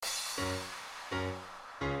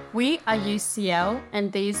We are UCL,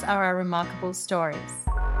 and these are our remarkable stories.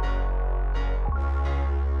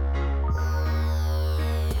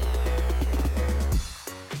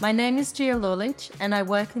 My name is Gia Lulich, and I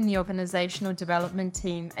work in the organizational development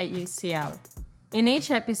team at UCL. In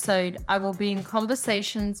each episode, I will be in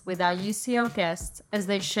conversations with our UCL guests as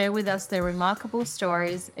they share with us their remarkable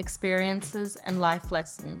stories, experiences, and life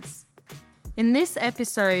lessons. In this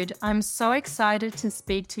episode, I'm so excited to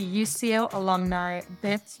speak to UCL alumni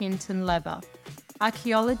Beth Hinton-Lever,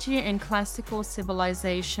 archaeology and classical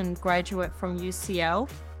civilization graduate from UCL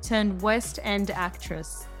turned West End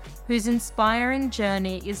actress, whose inspiring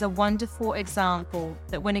journey is a wonderful example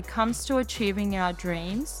that when it comes to achieving our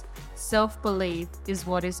dreams, self-belief is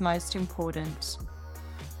what is most important.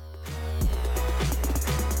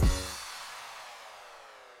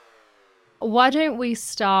 Why don't we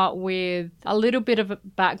start with a little bit of a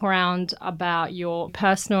background about your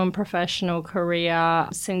personal and professional career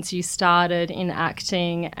since you started in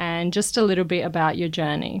acting and just a little bit about your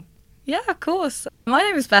journey? Yeah, of course. My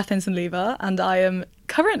name is Beth Hinton-Lever and I am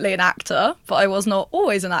currently an actor, but I was not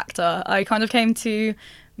always an actor. I kind of came to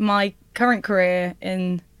my current career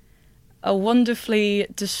in a wonderfully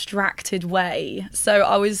distracted way. So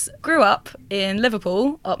I grew up in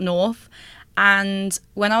Liverpool, up north, and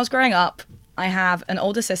when I was growing up, I have an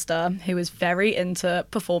older sister who is very into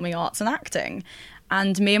performing arts and acting.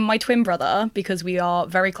 And me and my twin brother, because we are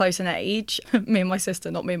very close in age, me and my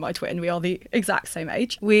sister, not me and my twin, we are the exact same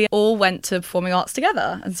age, we all went to performing arts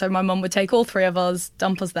together. And so my mum would take all three of us,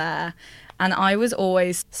 dump us there. And I was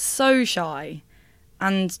always so shy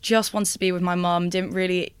and just wanted to be with my mum, didn't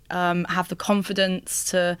really have the confidence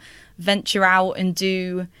to venture out and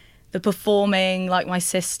do the performing like my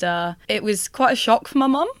sister. It was quite a shock for my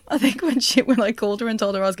mum, I think, when I called her and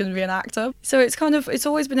told her I was going to be an actor. So it's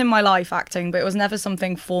always been in my life, acting, but it was never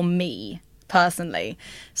something for me personally.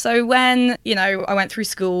 So when, I went through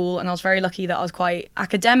school and I was very lucky that I was quite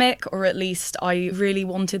academic, or at least I really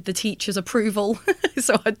wanted the teacher's approval.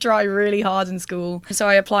 So I'd try really hard in school. So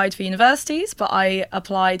I applied for universities, but I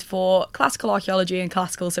applied for classical archaeology and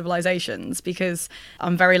classical civilizations because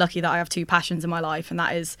I'm very lucky that I have two passions in my life, and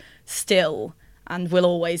that is still and will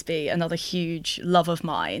always be another huge love of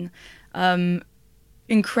mine.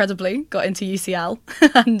 Incredibly got into UCL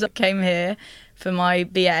and came here for my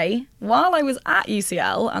BA while I was at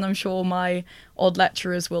UCL, and I'm sure my odd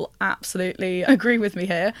lecturers will absolutely agree with me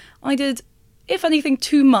here. I did, if anything,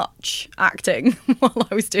 too much acting while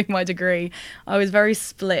I was doing my degree. I was very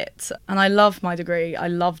split, and I loved my degree. I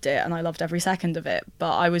loved it, and I loved every second of it.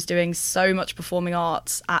 But I was doing so much performing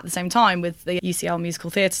arts at the same time with the UCL Musical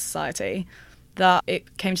Theatre Society that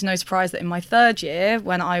it came to no surprise that in my third year,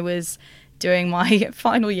 when I was doing my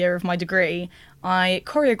final year of my degree, I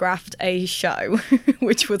choreographed a show,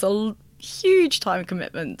 which was a huge time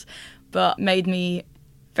commitment, but made me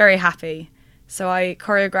very happy. So I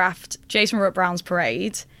choreographed Jason Root Brown's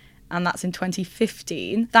Parade, and that's in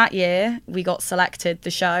 2015. That year, we got selected, the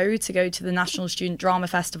show, to go to the National Student Drama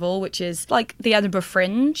Festival, which is like the Edinburgh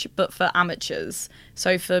Fringe, but for amateurs.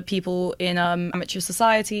 So for people in amateur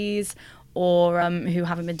societies, or who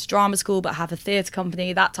haven't been to drama school but have a theatre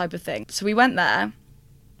company, that type of thing. So we went there,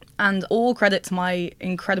 and all credit to my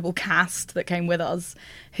incredible cast that came with us,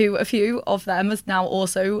 who a few of them is now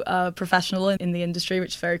also professional in the industry,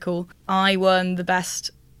 which is very cool. I won the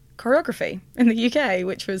best choreography in the UK,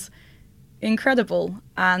 which was incredible,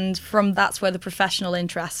 and that's where the professional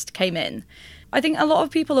interest came in. I think a lot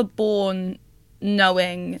of people are born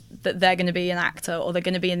knowing that they're going to be an actor or they're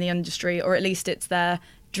going to be in the industry, or at least it's their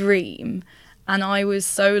dream. And I was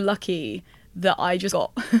so lucky that I just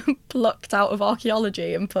got plucked out of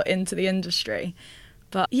archaeology and put into the industry.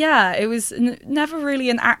 But yeah, it was never really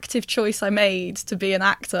an active choice I made to be an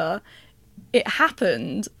actor. It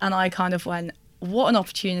happened, and I kind of went, what an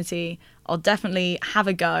opportunity. I'll definitely have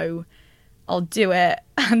a go. I'll do it.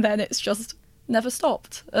 And then it's just never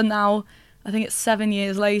stopped. And now I think it's 7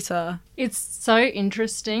 years later. It's so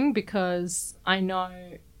interesting because I know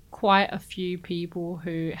quite a few people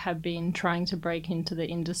who have been trying to break into the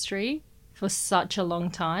industry for such a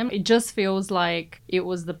long time. It just feels like it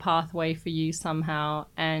was the pathway for you somehow.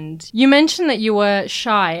 And you mentioned that you were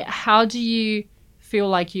shy. How do you feel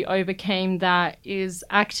like you overcame that? Is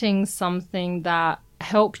acting something that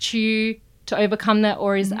helped you to overcome that,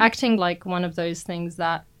 or is acting like one of those things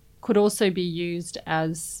that could also be used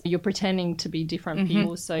as you're pretending to be different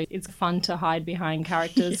people, so it's fun to hide behind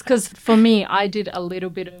characters? Because for me, I did a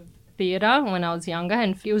little bit of theatre when I was younger,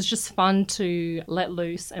 and it was just fun to let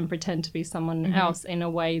loose and pretend to be someone else in a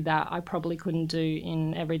way that I probably couldn't do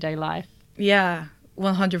in everyday life. Yeah,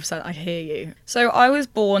 100%, I hear you. So I was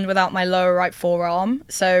born without my lower right forearm.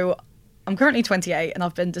 So I'm currently 28 and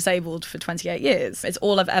I've been disabled for 28 years. It's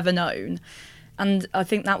all I've ever known. And I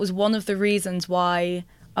think that was one of the reasons why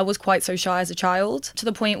I was quite so shy as a child, to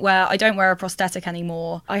the point where I don't wear a prosthetic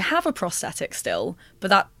anymore. I have a prosthetic still, but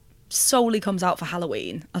that solely comes out for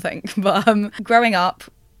Halloween, I think. But growing up,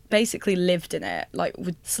 basically lived in it, like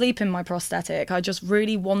would sleep in my prosthetic. I just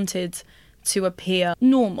really wanted to appear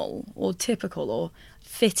normal or typical or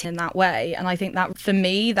fit in that way. And I think that for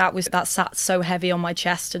me, that sat so heavy on my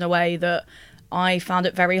chest in a way that I found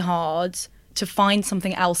it very hard to find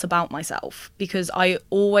something else about myself, because I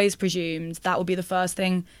always presumed that would be the first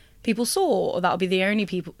thing people saw, or that would be the only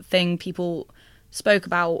thing people spoke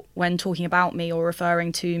about when talking about me or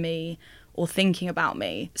referring to me or thinking about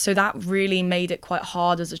me. So that really made it quite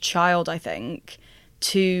hard as a child, I think,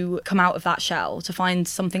 to come out of that shell, to find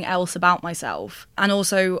something else about myself. And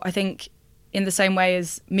also, I think in the same way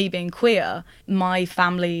as me being queer, my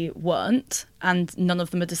family weren't, and none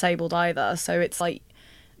of them are disabled either. So it's like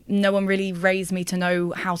no one really raised me to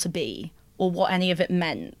know how to be or what any of it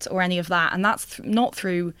meant or any of that. And that's not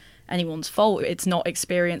through anyone's fault. It's not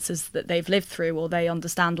experiences that they've lived through or they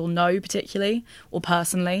understand or know particularly or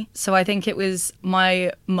personally. So I think it was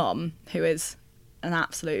my mum, who is an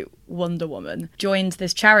absolute Wonder Woman, joined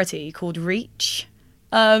this charity called Reach.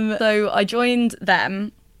 So I joined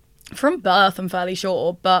them from birth, I'm fairly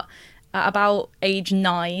sure, but at about age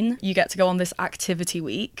 9, you get to go on this activity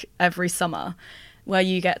week every summer where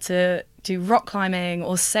you get to do rock climbing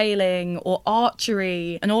or sailing or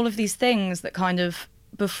archery and all of these things that kind of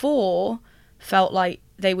before felt like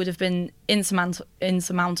they would have been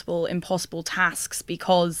insurmountable, impossible tasks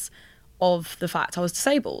because of the fact I was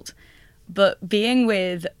disabled. But being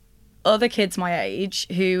with other kids my age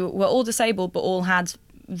who were all disabled but all had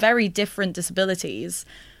very different disabilities,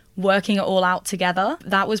 working it all out together,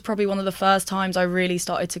 that was probably one of the first times I really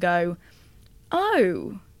started to go,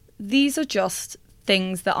 oh, these are just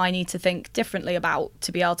things that I need to think differently about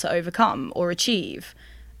to be able to overcome or achieve,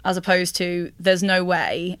 as opposed to there's no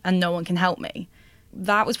way and no one can help me.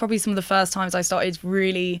 That was probably some of the first times I started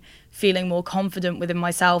really feeling more confident within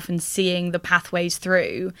myself and seeing the pathways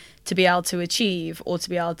through to be able to achieve or to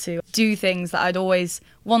be able to do things that I'd always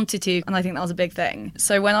wanted to. And I think that was a big thing.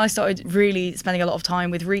 So when I started really spending a lot of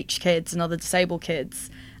time with Reach kids and other disabled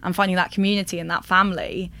kids and finding that community and that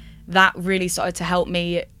family, that really started to help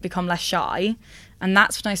me become less shy. And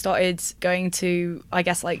that's when I started going to, I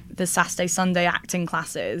guess, like the Saturday, Sunday acting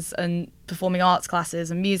classes and performing arts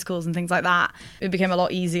classes and musicals and things like that. It became a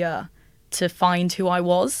lot easier to find who I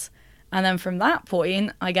was. And then from that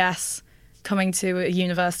point, I guess, coming to a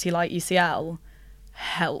university like UCL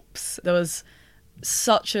helps. There was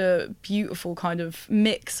such a beautiful kind of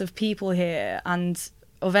mix of people here and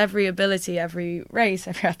of every ability, every race,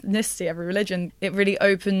 every ethnicity, every religion. It really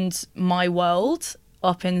opened my world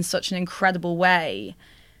up in such an incredible way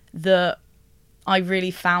that I really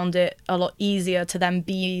found it a lot easier to then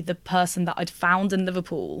be the person that I'd found in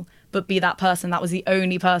Liverpool, but be that person that was the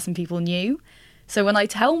only person people knew. So when I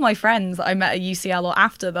tell my friends that I met at UCL or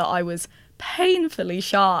after that I was painfully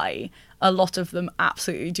shy, a lot of them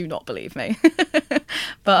absolutely do not believe me.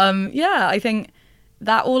 But yeah, I think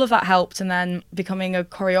that all of that helped. And then becoming a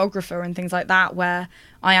choreographer and things like that, where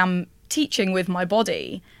I am teaching with my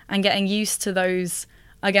body and getting used to those,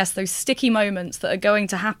 I guess, those sticky moments that are going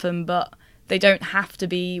to happen, but they don't have to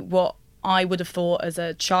be what I would have thought as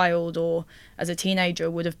a child or as a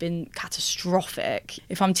teenager would have been catastrophic.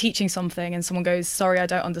 If I'm teaching something and someone goes, sorry, I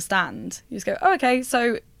don't understand, you just go, oh, okay,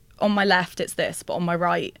 so on my left it's this, but on my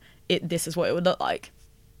right, this is what it would look like.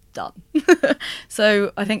 Done.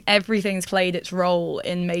 So I think everything's played its role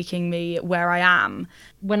in making me where I am.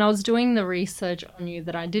 When I was doing the research on you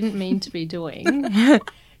that I didn't mean to be doing,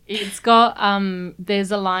 it's got,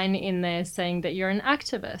 there's a line in there saying that you're an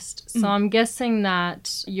activist. So I'm guessing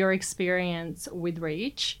that your experience with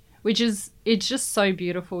Reach, it's just so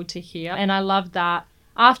beautiful to hear. And I love that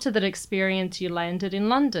after that experience, you landed in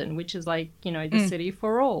London, which is like, you know, the city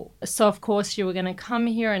for all. So of course you were going to come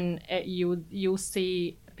here and you'll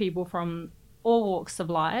see people from all walks of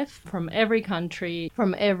life, from every country,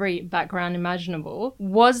 from every background imaginable.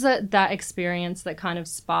 Was it that experience that kind of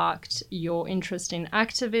sparked your interest in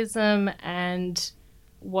activism, and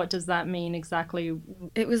what does that mean exactly?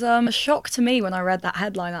 It was a shock to me when I read that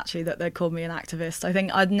headline, actually, that they called me an activist. I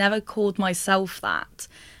think I'd never called myself that.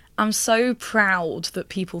 I'm so proud that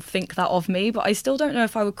people think that of me, but I still don't know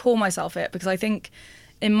if I would call myself it, because I think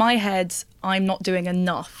in my head, I'm not doing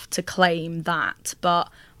enough to claim that,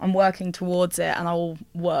 but I'm working towards it, and I'll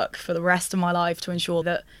work for the rest of my life to ensure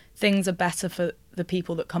that things are better for the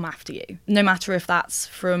people that come after you, no matter if that's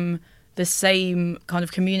from the same kind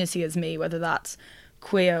of community as me, whether that's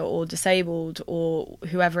queer or disabled or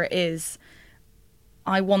whoever it is.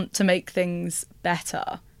 I want to make things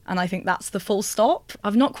better. And I think that's the full stop.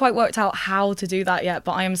 I've not quite worked out how to do that yet,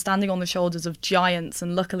 but I am standing on the shoulders of giants,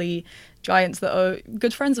 and luckily giants that are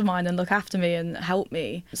good friends of mine and look after me and help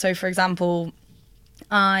me. So, for example,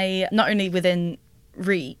 I, not only within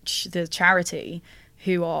Reach, the charity,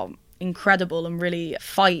 who are incredible and really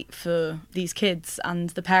fight for these kids and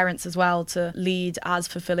the parents as well to lead as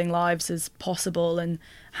fulfilling lives as possible, and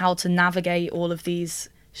how to navigate all of these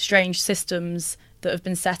strange systems that have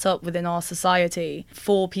been set up within our society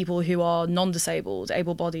for people who are non-disabled,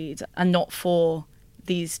 able-bodied, and not for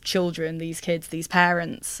these children, these kids, these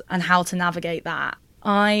parents, and how to navigate that.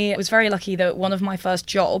 I was very lucky that one of my first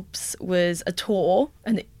jobs was a tour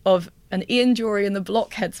of an Ian Dury and the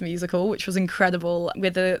Blockheads musical, which was incredible,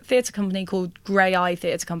 with a theatre company called Grey Eye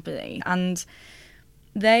Theatre Company. And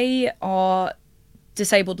they are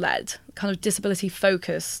disabled-led, kind of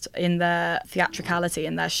disability-focused in their theatricality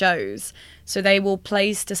in their shows. So they will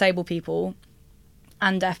place disabled people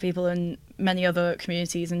and deaf people and many other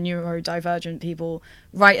communities and neurodivergent people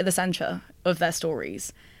right at the centre of their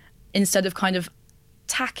stories, instead of kind of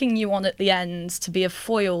tacking you on at the end to be a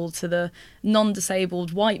foil to the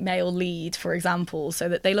non-disabled white male lead, for example, so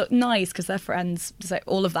that they look nice because they're friends,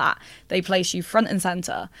 all of that. They place you front and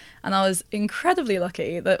centre. And I was incredibly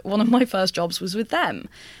lucky that one of my first jobs was with them.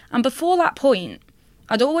 And before that point,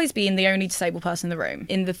 I'd always been the only disabled person in the room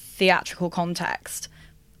in the theatrical context.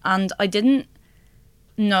 And I didn't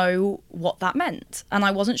know what that meant. And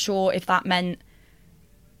I wasn't sure if that meant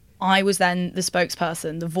I was then the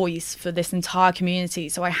spokesperson, the voice for this entire community.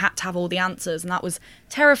 So I had to have all the answers. And that was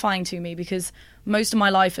terrifying to me because most of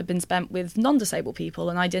my life had been spent with non-disabled people,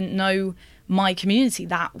 and I didn't know my community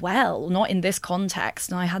that well, not in this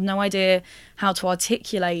context. And I had no idea how to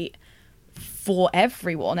articulate for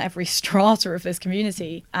everyone, every strata of this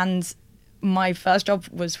community. And my first job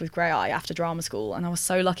was with Grey Eye after drama school. And I was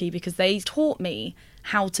so lucky because they taught me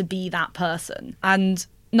how to be that person. And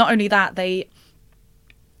not only that, they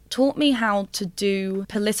taught me how to do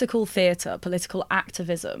political theatre, political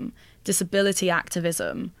activism, disability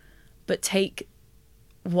activism, but take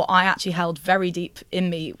what I actually held very deep in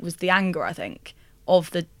me was the anger, I think,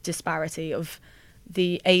 of the disparity, of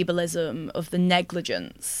the ableism, of the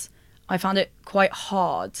negligence. I found it quite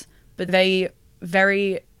hard, but they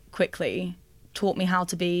very quickly taught me how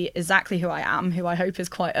to be exactly who I am, who I hope is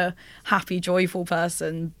quite a happy, joyful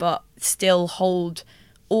person, but still hold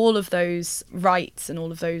all of those rights and all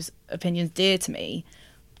of those opinions dear to me.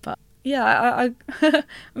 But yeah,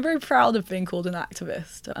 I'm very proud of being called an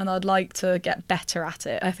activist, and I'd like to get better at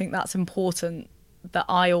it. I think that's important, that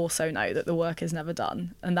I also know that the work is never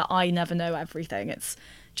done and that I never know everything. It's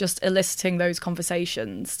just eliciting those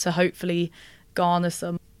conversations to hopefully garner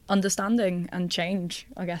some understanding and change,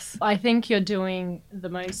 I guess. I think you're doing the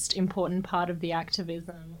most important part of the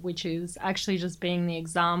activism, which is actually just being the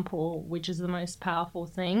example, which is the most powerful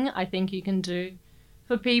thing I think you can do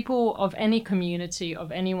for people of any community,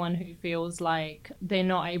 of anyone who feels like they're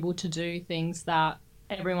not able to do things that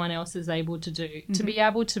everyone else is able to do, to be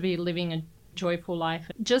able to be living a joyful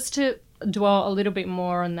life. Just to dwell a little bit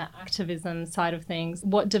more on the activism side of things,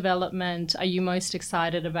 what development are you most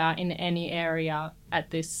excited about in any area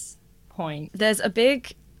at this point? There's a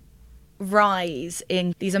big rise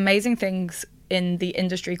in these amazing things in the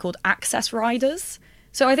industry called access riders.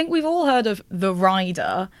 So I think we've all heard of the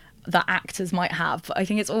rider that actors might have, but I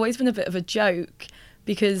think it's always been a bit of a joke,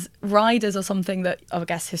 because riders are something that, I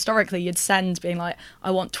guess, historically you'd send being like, I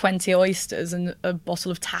want 20 oysters and a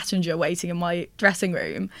bottle of Tattinger waiting in my dressing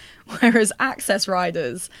room. Whereas access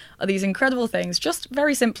riders are these incredible things, just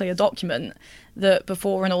very simply a document that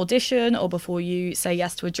before an audition or before you say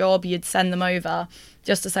yes to a job, you'd send them over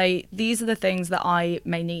just to say, these are the things that I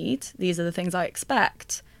may need. These are the things I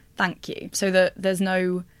expect. Thank you. So that there's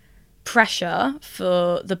no pressure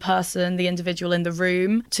for the person, the individual in the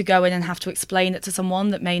room, to go in and have to explain it to someone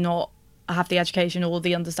that may not have the education or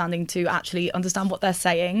the understanding to actually understand what they're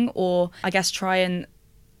saying, or I guess try and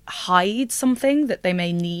hide something that they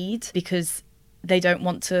may need because they don't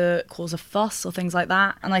want to cause a fuss or things like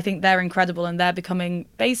that. And I think they're incredible, and they're becoming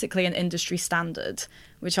basically an industry standard,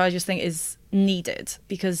 which I just think is needed,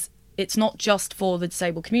 because it's not just for the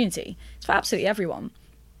disabled community, it's for absolutely everyone.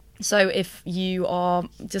 So if you are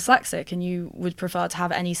dyslexic and you would prefer to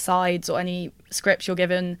have any sides or any scripts you're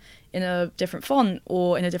given in a different font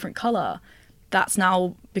or in a different colour, that's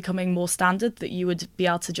now becoming more standard, that you would be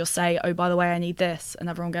able to just say, oh, by the way, I need this, and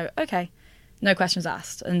everyone go, okay, no questions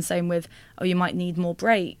asked. And same with, oh, you might need more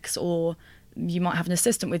breaks, or you might have an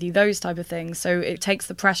assistant with you, those type of things. So it takes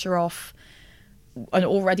the pressure off an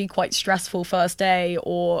already quite stressful first day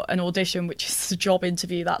or an audition, which is a job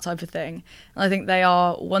interview, that type of thing. And I think they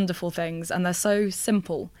are wonderful things, and they're so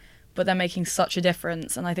simple, but they're making such a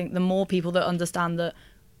difference. And I think the more people that understand that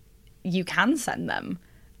you can send them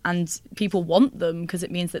and people want them, because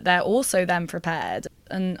it means that they're also then prepared.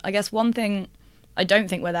 And I guess one thing I don't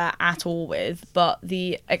think we're there at all with, but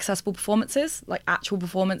the accessible performances, like actual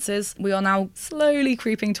performances, we are now slowly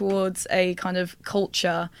creeping towards a kind of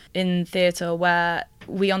culture in theatre where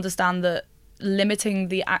we understand that limiting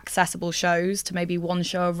the accessible shows to maybe one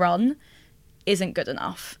show a run isn't good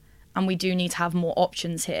enough. And we do need to have more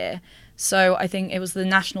options here. So I think it was the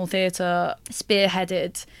National Theatre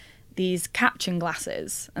spearheaded these caption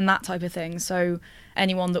glasses and that type of thing. So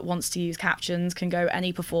anyone that wants to use captions can go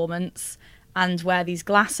any performance and wear these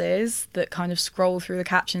glasses that kind of scroll through the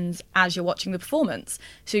captions as you're watching the performance.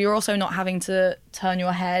 So you're also not having to turn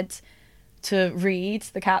your head to read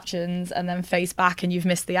the captions and then face back and you've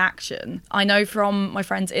missed the action. I know from my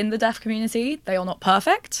friends in the deaf community, they are not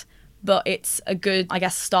perfect, but it's a good, I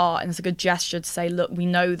guess, start, and it's a good gesture to say, look, we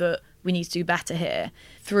know that we need to do better here.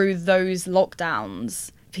 Through those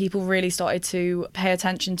lockdowns, people really started to pay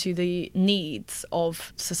attention to the needs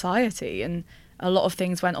of society, and a lot of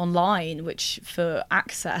things went online, which for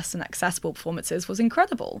access and accessible performances was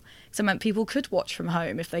incredible. Because it meant people could watch from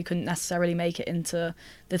home if they couldn't necessarily make it into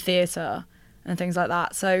the theatre and things like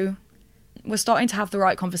that. So we're starting to have the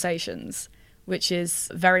right conversations, which is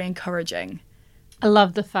very encouraging. I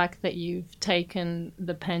love the fact that you've taken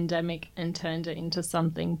the pandemic and turned it into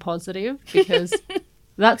something positive, because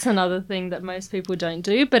that's another thing that most people don't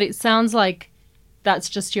do. But it sounds like that's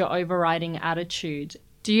just your overriding attitude.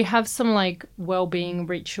 Do you have some like well-being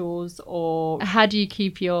rituals, or how do you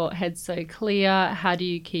keep your head so clear? How do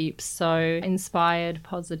you keep so inspired,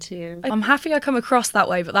 positive? I'm happy I come across that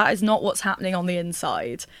way, but that is not what's happening on the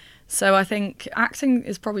inside. So I think acting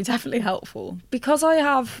is probably definitely helpful. Because I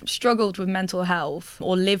have struggled with mental health,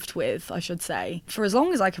 or lived with, I should say, for as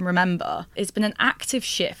long as I can remember, it's been an active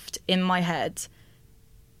shift in my head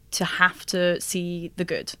to have to see the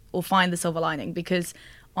good or find the silver lining, because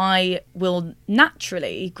I will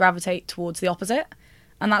naturally gravitate towards the opposite.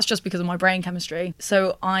 And that's just because of my brain chemistry.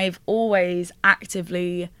 So I've always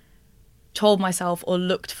actively told myself or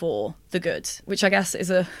looked for the good, which I guess is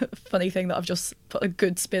a funny thing that I've just put a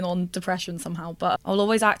good spin on depression somehow. But I'll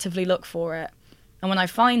always actively look for it. And when I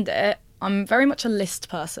find it, I'm very much a list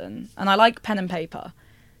person, and I like pen and paper.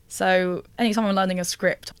 So anytime I'm learning a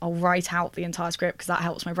script, I'll write out the entire script because that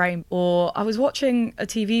helps my brain. Or I was watching a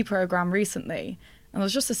TV programme recently, and there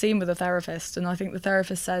was just a scene with a therapist, and I think the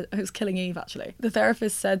therapist said, it was Killing Eve actually, the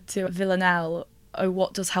therapist said to Villanelle, "Oh,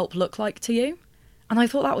 what does help look like to you?" And I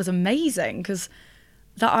thought that was amazing, because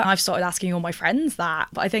that I've started asking all my friends that.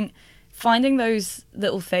 But I think finding those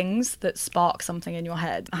little things that spark something in your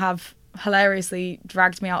head have hilariously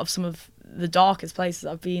dragged me out of some of the darkest places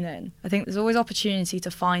I've been in. I think there's always opportunity to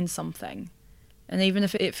find something. And even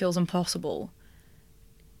if it feels impossible,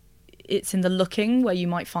 it's in the looking where you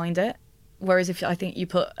might find it. Whereas if I think you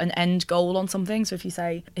put an end goal on something, so if you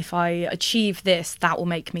say, if I achieve this, that will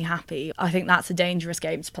make me happy, I think that's a dangerous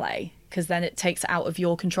game to play, because then it takes it out of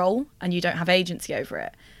your control and you don't have agency over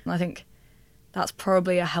it. And I think that's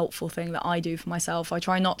probably a helpful thing that I do for myself. I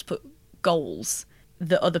try not to put goals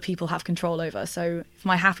that other people have control over. So if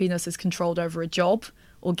my happiness is controlled over a job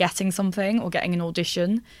or getting something or getting an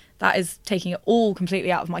audition, that is taking it all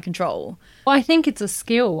completely out of my control. Well, I think it's a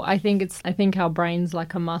skill. I think our brain's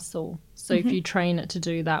like a muscle. So if you train it to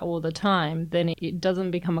do that all the time, then it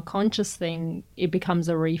doesn't become a conscious thing. It becomes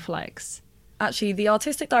a reflex. Actually, the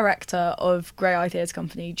artistic director of Grey Eye Theatre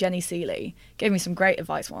Company, Jenny Seeley, gave me some great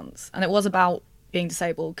advice once. And it was about being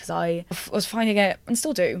disabled, because I was finding it, and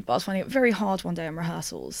still do, but I was finding it very hard one day in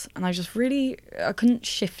rehearsals. And I couldn't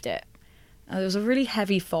shift it. There was a really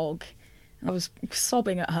heavy fog. I was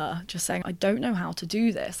sobbing at her, just saying, I don't know how to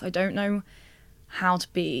do this. I don't know how to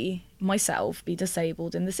be myself, be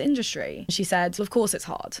disabled in this industry. She said, well, of course it's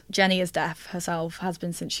hard. Jenny is deaf herself, has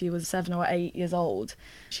been since she was 7 or 8 years old.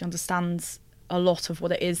 She understands a lot of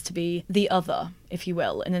what it is to be the other, if you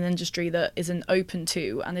will, in an industry that isn't open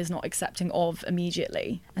to and is not accepting of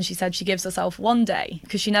immediately. And she said she gives herself one day,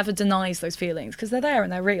 because she never denies those feelings, because they're there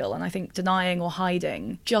and they're real. And I think denying or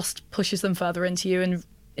hiding just pushes them further into you and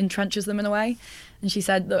entrenches them in a way. And she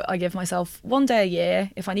said that I give myself one day a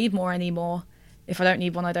year. If I need more, I need more. If I don't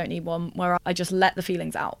need one, I don't need one, where I just let the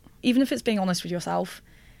feelings out. Even if it's being honest with yourself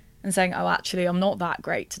and saying, oh, actually, I'm not that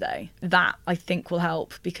great today. That, I think, will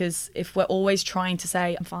help, because if we're always trying to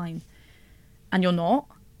say, I'm fine, and you're not,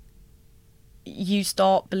 you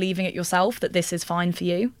start believing it yourself that this is fine for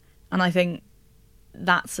you. And I think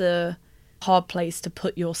that's a hard place to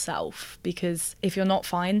put yourself, because if you're not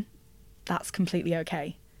fine, that's completely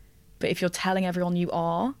okay. But if you're telling everyone you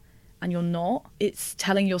are and you're not, it's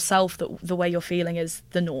telling yourself that the way you're feeling is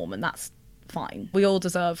the norm, and that's fine. We all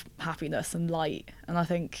deserve happiness and light. And I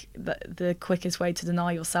think that the quickest way to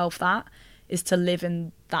deny yourself that is to live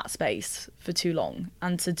in that space for too long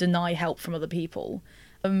and to deny help from other people.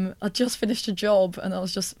 I just finished a job and I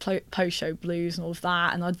was just post-show blues and all of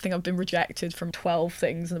that, and I think I've been rejected from 12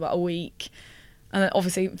 things in about a week, and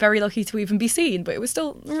obviously very lucky to even be seen, but it was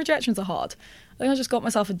still, rejections are hard. I think I just got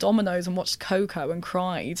myself a Domino's and watched Coco and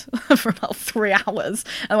cried for about 3 hours.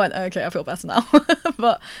 I went, okay, I feel better now.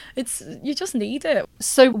 But you just need it.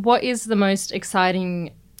 So what is the most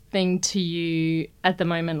exciting thing to you at the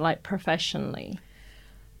moment, like professionally?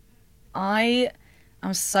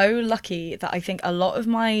 I'm so lucky that I think a lot of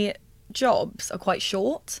my jobs are quite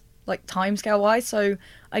short, like timescale wise. So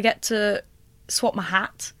I get to swap my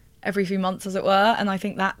hat every few months, as it were. And I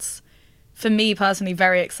think that's, for me personally,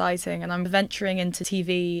 very exciting. And I'm venturing into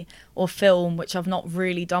TV or film, which I've not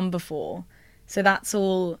really done before. So that's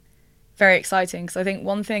all very exciting. Because I think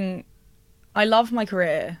one thing, I love my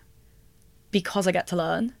career because I get to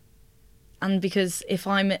learn. And because if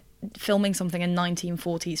I'm filming something in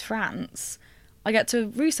 1940s France, I get to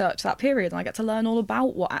research that period and I get to learn all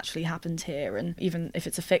about what actually happened here, and even if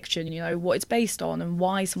it's a fiction, you know, what it's based on and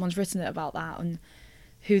why someone's written it about that and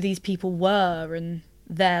who these people were and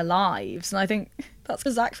their lives. And I think that's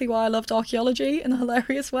exactly why I loved archaeology in a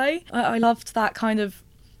hilarious way. I loved that kind of,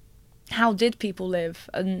 how did people live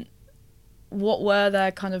and what were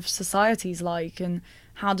their kind of societies like and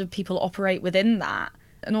how did people operate within that.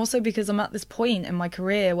 And also because I'm at this point in my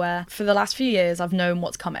career where for the last few years I've known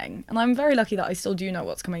what's coming. And I'm very lucky that I still do know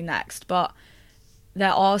what's coming next. But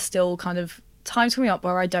there are still kind of times coming up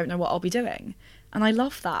where I don't know what I'll be doing. And I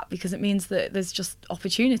love that because it means that there's just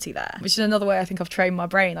opportunity there, which is another way I think I've trained my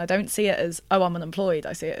brain. I don't see it as, oh, I'm unemployed.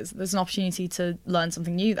 I see it as there's an opportunity to learn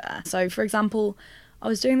something new there. So, for example, I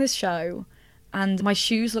was doing this show and my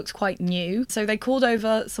shoes looked quite new. So they called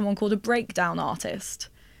over someone called a breakdown artist,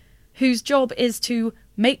 whose job is to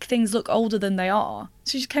make things look older than they are.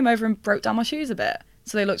 So she just came over and broke down my shoes a bit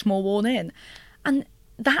so they looked more worn in. And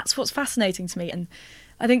that's what's fascinating to me. And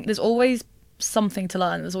I think there's always something to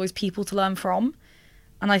learn. There's always people to learn from.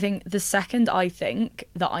 And I think the second I think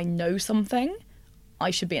that I know something,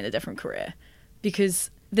 I should be in a different career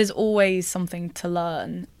because there's always something to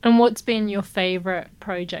learn. And what's been your favourite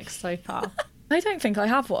project so far? I don't think I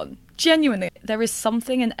have one. Genuinely, there is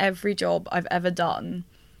something in every job I've ever done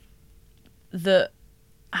that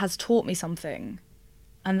has taught me something,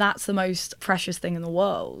 and that's the most precious thing in the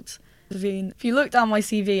world. I mean, if you look down my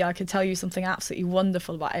CV, I could tell you something absolutely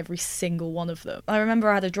wonderful about every single one of them. I remember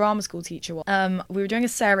I had a drama school teacher. We were doing a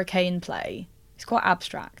Sarah Kane play. It's quite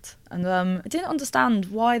abstract, and I didn't understand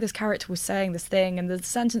why this character was saying this thing, and the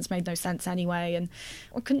sentence made no sense anyway, and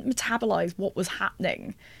I couldn't metabolize what was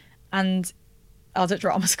happening. And I was at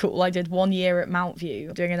drama school. I did 1 year at Mount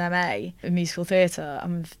View doing an MA in musical theatre.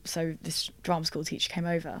 So this drama school teacher came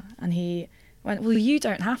over and he went, well, you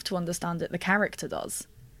don't have to understand it. The character does.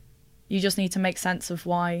 You just need to make sense of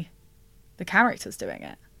why the character's doing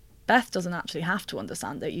it. Beth doesn't actually have to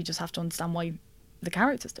understand it. You just have to understand why the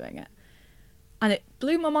character's doing it. And it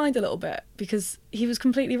blew my mind a little bit because he was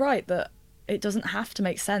completely right that it doesn't have to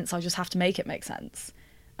make sense. I just have to make it make sense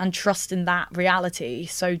and trust in that reality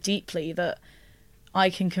so deeply that I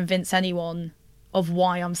can convince anyone of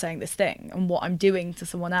why I'm saying this thing and what I'm doing to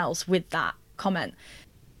someone else with that comment.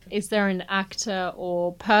 Is there an actor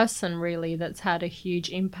or person really that's had a huge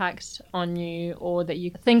impact on you or that you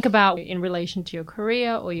think about in relation to your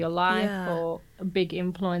career or your life or a big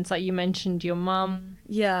influence? Like you mentioned your mum.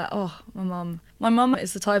 Yeah, my mum. My mum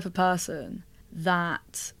is the type of person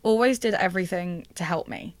that always did everything to help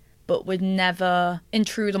me, but would never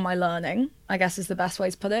intrude on my learning, I guess is the best way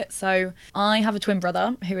to put it. So I have a twin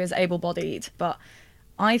brother who is able-bodied, but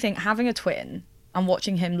I think having a twin and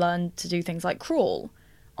watching him learn to do things like crawl,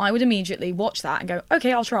 I would immediately watch that and go,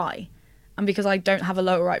 okay, I'll try. And because I don't have a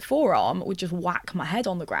lower right forearm, would just whack my head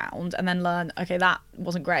on the ground and then learn, okay, that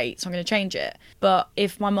wasn't great, so I'm going to change it. But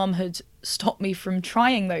if my mum had stopped me from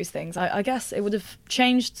trying those things, I guess it would have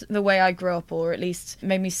changed the way I grew up, or at least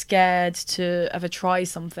made me scared to ever try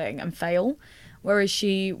something and fail. Whereas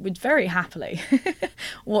she would very happily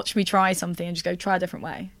watch me try something and just go, try a different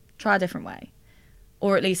way.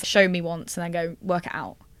 Or at least show me once and then go, work it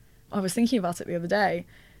out. I was thinking about it the other day.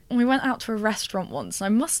 And we went out to a restaurant once, and I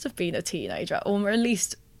must have been a teenager, or at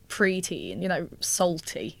least pre-teen,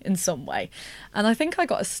 salty in some way. And I think I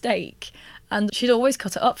got a steak, And she'd always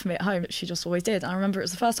cut it up for me at home. She just always did. And I remember it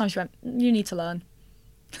was the first time she went, you need to learn.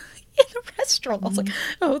 In a restaurant. I was like,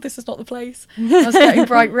 oh, this is not the place. I was getting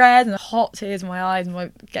bright red and hot tears in my eyes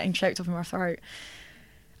and getting choked up in my throat.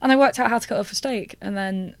 And I worked out how to cut up a steak. And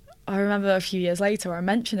then I remember a few years later, I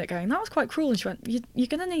mentioned it going, that was quite cruel. And she went, you're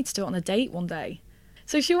going to need to do it on a date one day.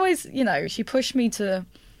 So she always, she pushed me to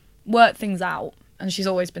work things out. And she's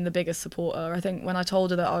always been the biggest supporter. I think when I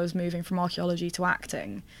told her that I was moving from archaeology to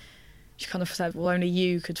acting, she kind of said, well, only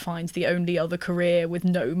you could find the only other career with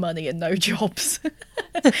no money and no jobs.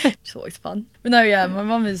 It's always fun. But no, yeah, my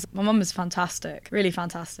mum is fantastic, really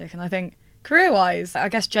fantastic. And I think career-wise, I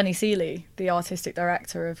guess Jenny Seeley, the artistic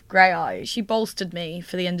director of Grey Eye, she bolstered me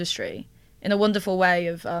for the industry in a wonderful way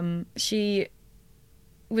of, she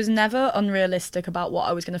was never unrealistic about what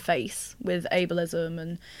I was going to face with ableism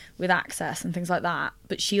and with access and things like that.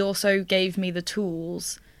 But she also gave me the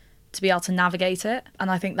tools to be able to navigate it. And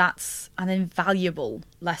I think that's an invaluable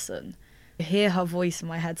lesson. I hear her voice in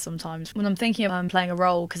my head sometimes when I'm thinking of playing a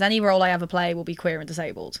role, because any role I ever play will be queer and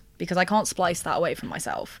disabled, because I can't splice that away from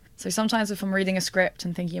myself. So sometimes if I'm reading a script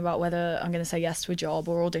and thinking about whether I'm going to say yes to a job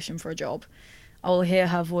or audition for a job, I will hear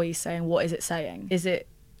her voice saying, what is it saying? Is it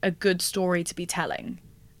a good story to be telling?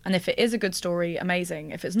 And if it is a good story, amazing.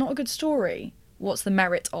 If it's not a good story, what's the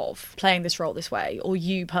merit of playing this role this way, or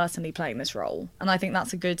you personally playing this role? And I think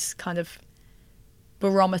that's a good kind of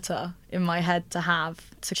barometer in my head to have,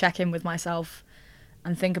 to check in with myself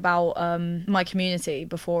and think about my community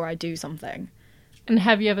before I do something. And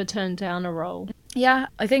have you ever turned down a role? Yeah,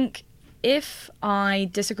 I think if I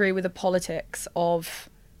disagree with the politics of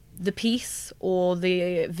the piece or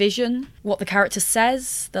the vision, what the character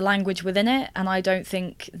says, the language within it, and I don't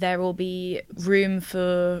think there will be room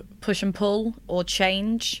for push and pull or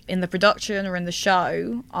change in the production or in the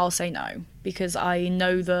show, I'll say no, because I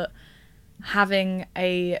know that having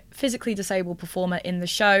a physically disabled performer in the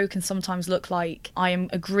show can sometimes look like I am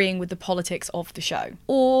agreeing with the politics of the show.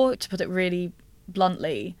 Or, to put it really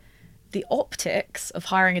bluntly, the optics of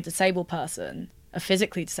hiring a disabled person, a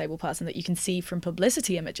physically disabled person that you can see from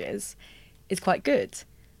publicity images, is quite good.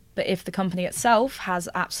 But if the company itself has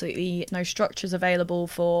absolutely no structures available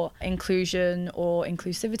for inclusion or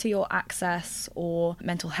inclusivity or access or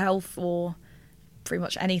mental health or pretty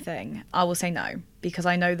much anything, I will say no, because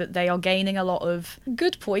I know that they are gaining a lot of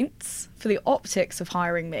good points for the optics of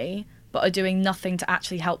hiring me, but are doing nothing to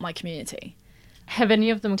actually help my community. Have any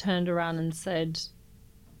of them turned around and said,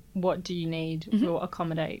 what do you need? We'll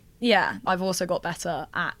accommodate? Yeah, I've also got better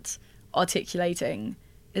at articulating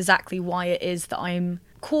exactly why it is that I'm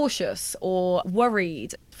cautious or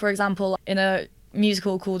worried. For example, in a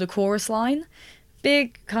musical called A Chorus Line,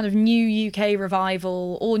 big kind of new UK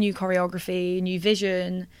revival, all new choreography, new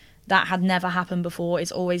vision, that had never happened before.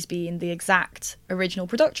 It's always been the exact original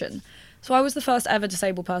production. So I was the first ever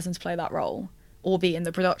disabled person to play that role or be in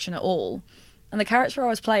the production at all. And the character I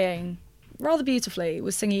was playing, rather beautifully,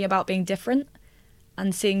 was singing about being different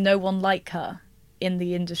and seeing no one like her in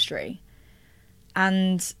the industry.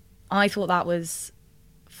 And I thought that was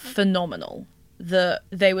phenomenal, that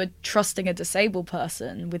they were trusting a disabled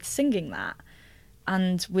person with singing that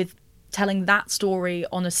and with telling that story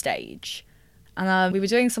on a stage. And we were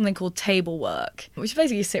doing something called table work, which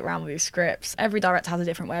basically you sit around with your scripts. Every director has a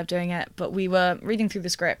different way of doing it, but we were reading through the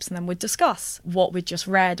scripts and then we'd discuss what we'd just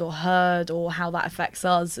read or heard or how that affects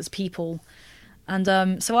us as people.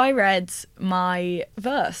 And so I read my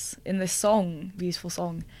verse in this song, beautiful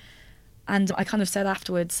song, and I kind of said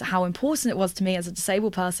afterwards how important it was to me as a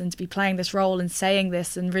disabled person to be playing this role and saying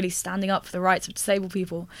this and really standing up for the rights of disabled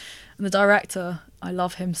people. And the director, I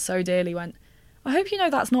love him so dearly, went, I hope you know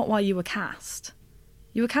that's not why you were cast.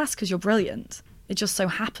 You were cast because you're brilliant. It just so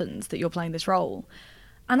happens that you're playing this role.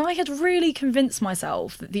 And I had really convinced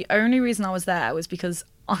myself that the only reason I was there was because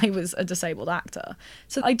I was a disabled actor.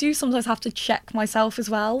 So I do sometimes have to check myself as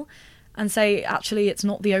well and say, actually, it's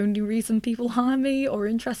not the only reason people hire me or are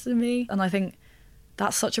interested in me. And I think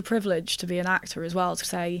that's such a privilege to be an actor as well, to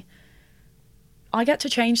say, I get to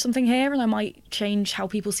change something here and I might change how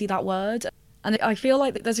people see that word. And I feel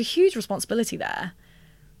like there's a huge responsibility there,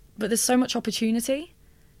 but there's so much opportunity.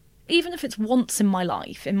 Even if it's once in my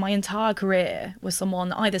life, in my entire career, where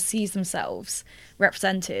someone either sees themselves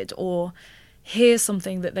represented or hears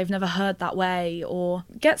something that they've never heard that way, or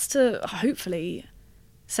gets to hopefully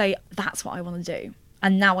say, that's what I want to do.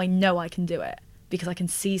 And now I know I can do it because I can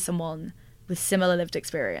see someone with similar lived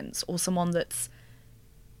experience or someone that's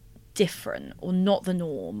different or not the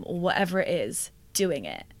norm or whatever it is doing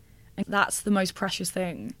it. And that's the most precious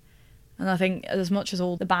thing. And I think as much as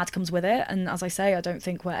all the bad comes with it, and as I say, I don't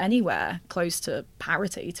think we're anywhere close to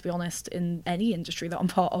parity, to be honest, in any industry that I'm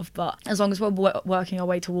part of. But as long as we're working our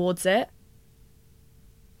way towards it,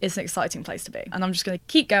 it's an exciting place to be. And I'm just going to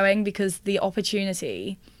keep going, because the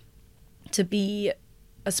opportunity to be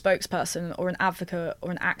a spokesperson or an advocate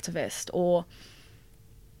or an activist or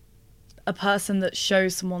a person that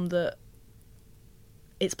shows someone that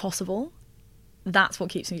it's possible, that's what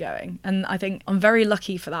keeps me going. And I think I'm very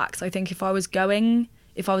lucky for that, because I think if I was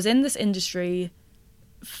in this industry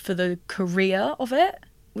for the career of it,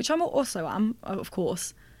 which I also am, of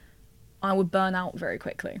course, I would burn out very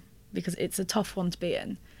quickly, because it's a tough one to be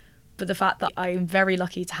in. But the fact that I'm very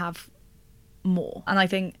lucky to have more, and I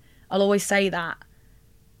think I'll always say that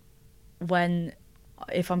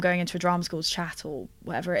if I'm going into a drama school's chat or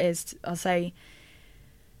whatever it is, I'll say,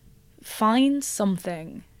 find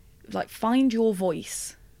something, like find your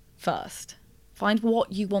voice first. Find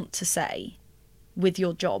what you want to say with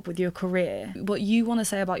your job, with your career, what you want to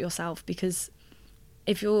say about yourself. Because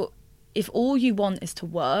if all you want is to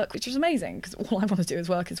work, which is amazing, because all I want to do is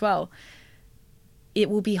work as well, it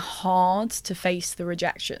will be hard to face the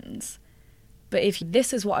rejections. But if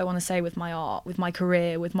this is what I want to say with my art, with my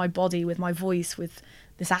career, with my body, with my voice, with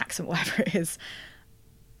this accent, whatever it is,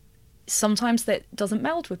 sometimes that doesn't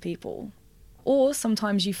meld with people. Or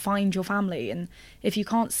sometimes you find your family, and if you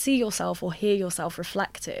can't see yourself or hear yourself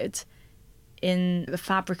reflected in the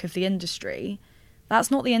fabric of the industry,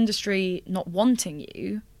 that's not the industry not wanting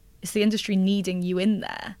you, it's the industry needing you in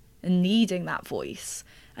there and needing that voice.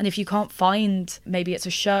 And if you can't find, maybe it's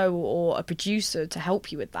a show or a producer to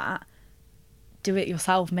help you with that, do it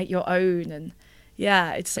yourself, make your own. And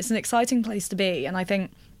yeah, it's an exciting place to be. And I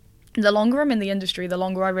think the longer I'm in the industry, the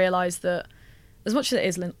longer I realise that as much as it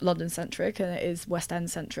is London-centric and it is West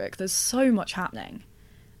End-centric, there's so much happening.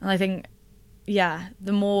 And I think, yeah,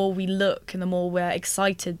 the more we look and the more we're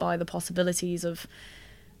excited by the possibilities of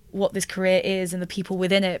what this career is and the people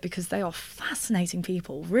within it, because they are fascinating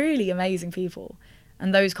people, really amazing people.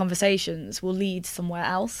 And those conversations will lead somewhere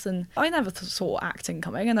else. And I never saw acting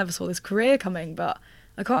coming, I never saw this career coming, but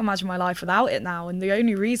I can't imagine my life without it now. And the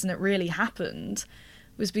only reason it really happened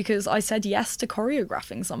was because I said yes to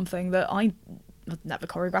choreographing something that I'd never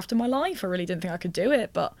choreographed in my life. I really didn't think I could do it,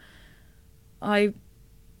 but I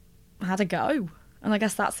had a go. And I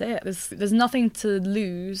guess that's it. There's nothing to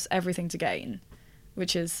lose, everything to gain,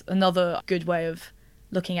 which is another good way of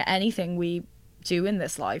looking at anything we do in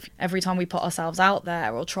this life. Every time we put ourselves out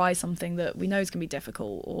there or try something that we know is going to be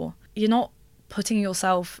difficult, or you're not putting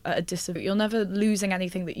yourself at a disadvantage, you're never losing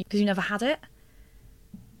anything because you never had it.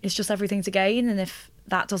 It's just everything to gain. And if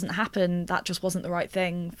that doesn't happen, that just wasn't the right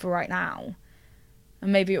thing for right now.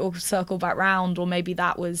 And maybe it will circle back round, or maybe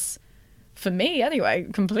that was, for me anyway,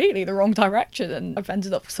 completely the wrong direction, and I've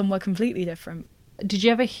ended up somewhere completely different. Did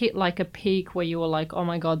you ever hit like a peak where you were like, oh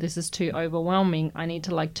my God, this is too overwhelming. I need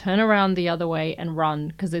to like turn around the other way and run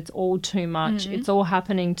because it's all too much. Mm-hmm. It's all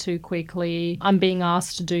happening too quickly. I'm being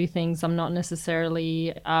asked to do things I'm not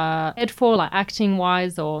necessarily head for, like acting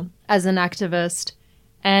wise or as an activist.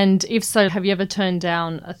 And if so, have you ever turned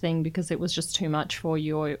down a thing because it was just too much for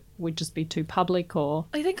you, or it would just be too public? Or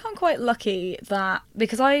I think I'm quite lucky that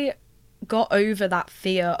because I got over that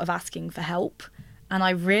fear of asking for help, and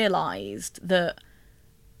I realised that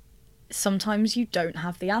sometimes you don't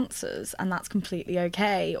have the answers, and that's completely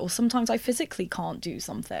okay. Or sometimes I physically can't do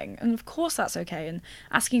something, and of course that's okay. And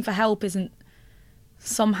asking for help isn't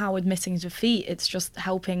somehow admitting defeat, it's just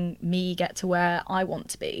helping me get to where I want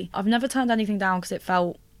to be. I've never turned anything down because it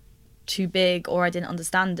felt too big or I didn't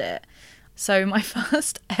understand it. So my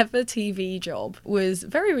first ever TV job was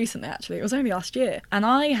very recently, actually. It was only last year, and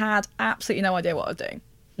I had absolutely no idea what I was doing.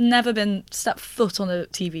 Never been stepped foot on a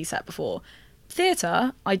TV set before.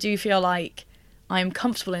 Theatre, I do feel like I'm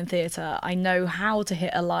comfortable in theatre. I know how to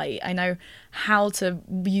hit a light. I know how to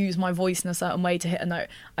use my voice in a certain way to hit a note.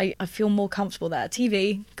 I feel more comfortable there.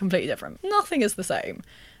 TV, completely different. Nothing is the same.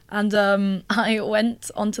 And I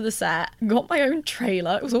went onto the set, got my own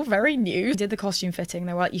trailer. It was all very new. Did the costume fitting.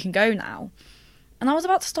 They were like, you can go now. And I was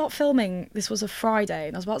about to start filming. This was a Friday,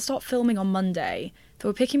 and I was about to start filming on Monday. They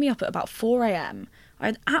were picking me up at about 4 a.m. I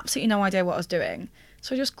had absolutely no idea what I was doing.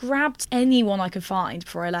 So I just grabbed anyone I could find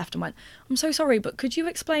before I left and went, I'm so sorry, but could you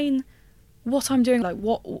explain what I'm doing? Like,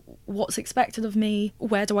 what's expected of me?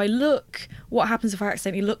 Where do I look? What happens if I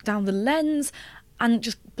accidentally look down the lens? And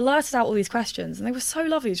just blurted out all these questions. And they were so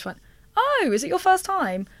lovely. Just went, oh, is it your first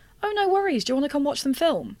time? Oh, no worries. Do you want to come watch them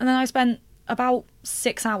film? And then I spent about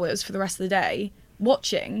 6 hours for the rest of the day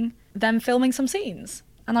watching them filming some scenes.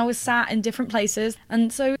 And I was sat in different places.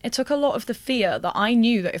 And so it took a lot of the fear that I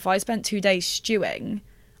knew that if I spent 2 days stewing,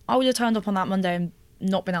 I would have turned up on that Monday and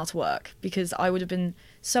not been able to work, because I would have been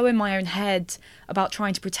so in my own head about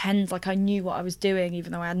trying to pretend like I knew what I was doing,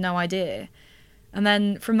 even though I had no idea. And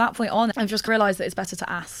then from that point on, I've just realised that it's better to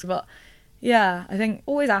ask. But yeah, I think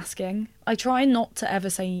always asking. I try not to ever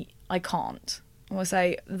say I can't. I will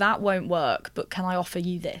say that won't work, but can I offer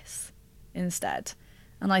you this instead?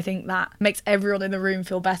 And I think that makes everyone in the room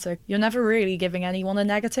feel better. You're never really giving anyone a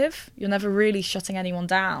negative. You're never really shutting anyone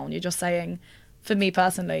down. You're just saying, for me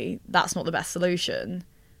personally, that's not the best solution.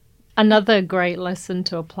 Another great lesson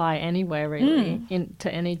to apply anywhere, really,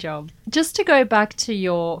 to any job. Just to go back to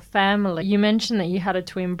your family, you mentioned that you had a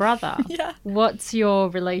twin brother. Yeah. What's your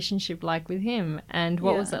relationship like with him? And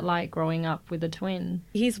what was it like growing up with a twin?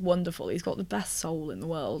 He's wonderful. He's got the best soul in the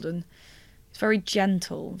world, and he's very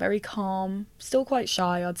gentle, very calm, still quite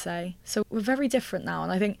shy, I'd say. So we're very different now,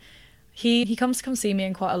 and I think he comes to come see me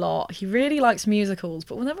in quite a lot. He really likes musicals,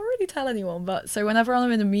 but we'll never really tell anyone. But so whenever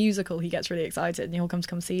I'm in a musical, he gets really excited and he'll come to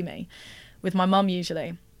come see me with my mum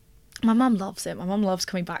usually. My mum loves it. My mum loves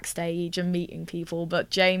coming backstage and meeting people.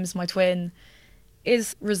 But James, my twin,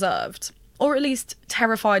 is reserved, or at least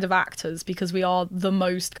terrified of actors, because we are the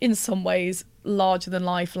most, in some ways, larger than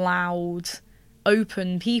life, loud,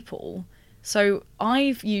 open people. So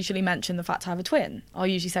I've usually mentioned the fact I have a twin. I'll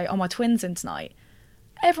usually say, oh, my twin's in tonight.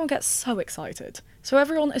 Everyone gets so excited. So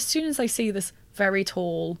everyone, as soon as they see this very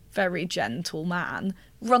tall, very gentle man,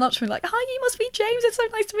 run up to me like, hi, you must be James, it's so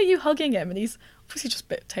nice to meet you, hugging him. And he's obviously just a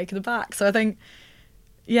bit taken aback. So I think,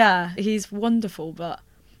 yeah, he's wonderful. But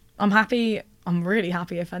I'm really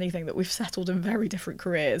happy, if anything, that we've settled in very different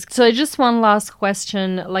careers. So just one last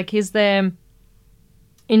question. Like, is there,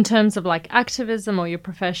 in terms of like activism or your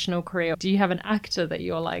professional career, do you have an actor that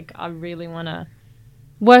you're like, I really want to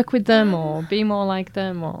work with them or be more like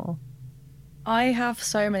them? Or I have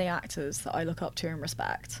so many actors that I look up to and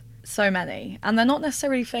respect. So many. And they're not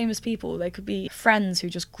necessarily famous people. They could be friends who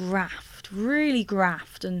just really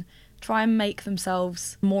graft and try and make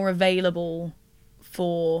themselves more available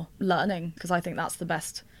for learning, because I think that's the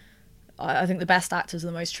best. I think the best actors are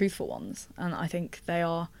the most truthful ones, and I think they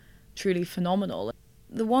are truly phenomenal.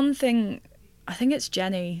 The one thing, I think it's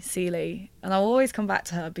Jenny Seeley, and I'll always come back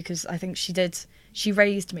to her because I think she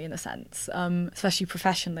raised me in a sense, especially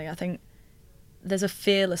professionally. I think there's a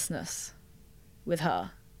fearlessness with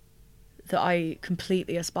her that I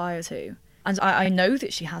completely aspire to. And I know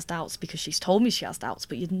that she has doubts because she's told me she has doubts,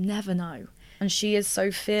 but you'd never know. And she is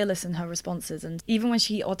so fearless in her responses. And even when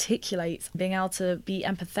she articulates, being able to be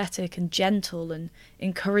empathetic and gentle and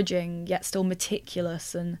encouraging, yet still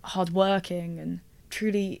meticulous and hardworking and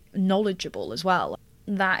truly knowledgeable as well.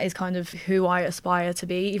 That is kind of who I aspire to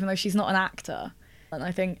be, even though she's not an actor. And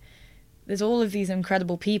I think there's all of these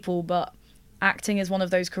incredible people, but acting is one of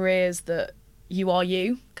those careers that you are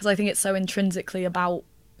you, because I think it's so intrinsically about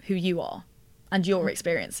who you are and your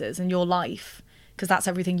experiences and your life, because that's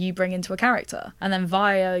everything you bring into a character. And then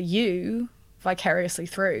via you, vicariously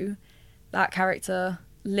through, that character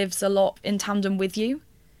lives a lot in tandem with you.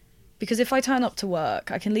 Because if I turn up to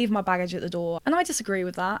work, I can leave my baggage at the door. And I disagree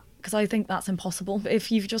with that, because I think that's impossible. But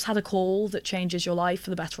if you've just had a call that changes your life for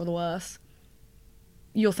the better or the worse,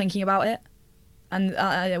 you're thinking about it. And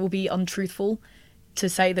it will be untruthful to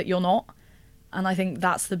say that you're not. And I think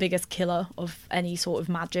that's the biggest killer of any sort of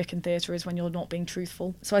magic in theatre, is when you're not being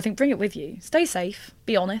truthful. So I think bring it with you. Stay safe.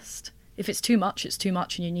 Be honest. If it's too much, it's too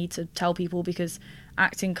much, and you need to tell people, because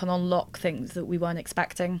acting can unlock things that we weren't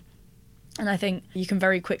expecting. And I think you can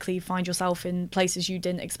very quickly find yourself in places you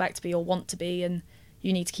didn't expect to be or want to be, and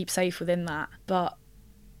you need to keep safe within that. But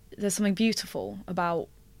there's something beautiful about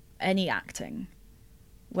any acting,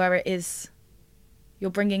 where it is, you're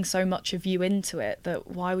bringing so much of you into it that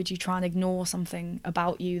why would you try and ignore something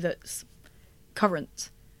about you that's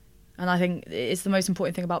current? And I think it's the most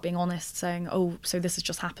important thing about being honest, saying, oh, so this has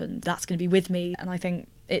just happened, that's going to be with me. And I think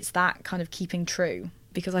it's that kind of keeping true,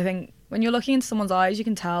 because I think when you're looking into someone's eyes, you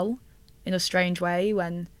can tell in a strange way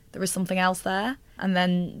when there is something else there. And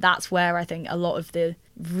then that's where I think a lot of the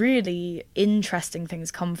really interesting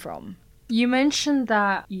things come from. You mentioned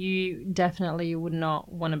that you definitely would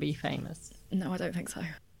not want to be famous. No, I don't think so.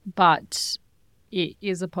 But it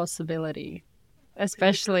is a possibility,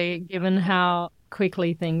 especially given how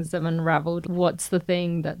quickly things have unraveled. What's the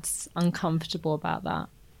thing that's uncomfortable about that?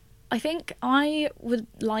 I think I would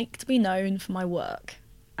like to be known for my work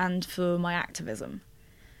and for my activism.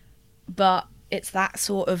 But it's that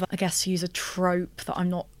sort of, I guess, to use a trope that I'm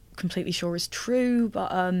not completely sure is true, but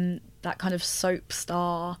that kind of soap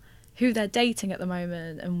star, who they're dating at the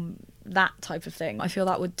moment and that type of thing. I feel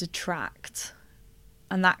that would detract,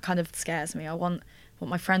 and that kind of scares me. I want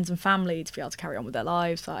my friends and family to be able to carry on with their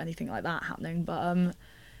lives without anything like that happening. But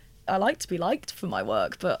I like to be liked for my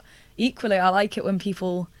work, but equally I do like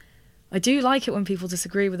it when people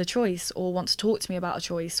disagree with a choice or want to talk to me about a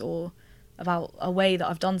choice or about a way that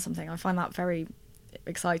I've done something. I find that very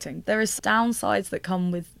exciting. There is downsides that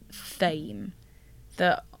come with fame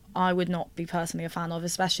that I would not be personally a fan of,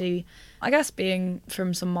 especially, I guess, being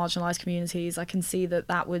from some marginalised communities. I can see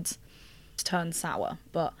that would turn sour.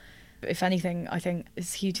 But if anything, I think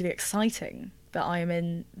it's hugely exciting that I am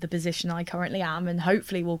in the position I currently am and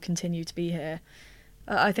hopefully will continue to be here.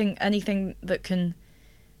 I think anything that can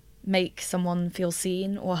make someone feel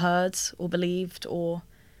seen or heard or believed or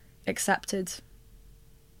accepted,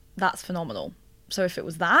 that's phenomenal. So if it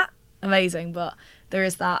was that, amazing. But there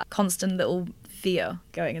is that constant little fear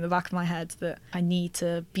going in the back of my head that I need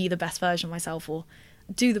to be the best version of myself or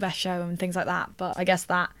do the best show and things like that. But I guess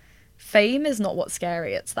that fame is not what's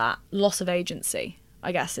scary. It's that loss of agency,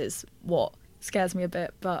 I guess, is what scares me a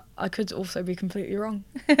bit. But I could also be completely wrong.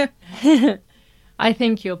 I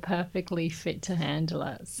think you're perfectly fit to handle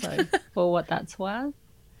it. So for what that's worth.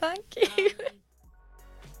 Thank you.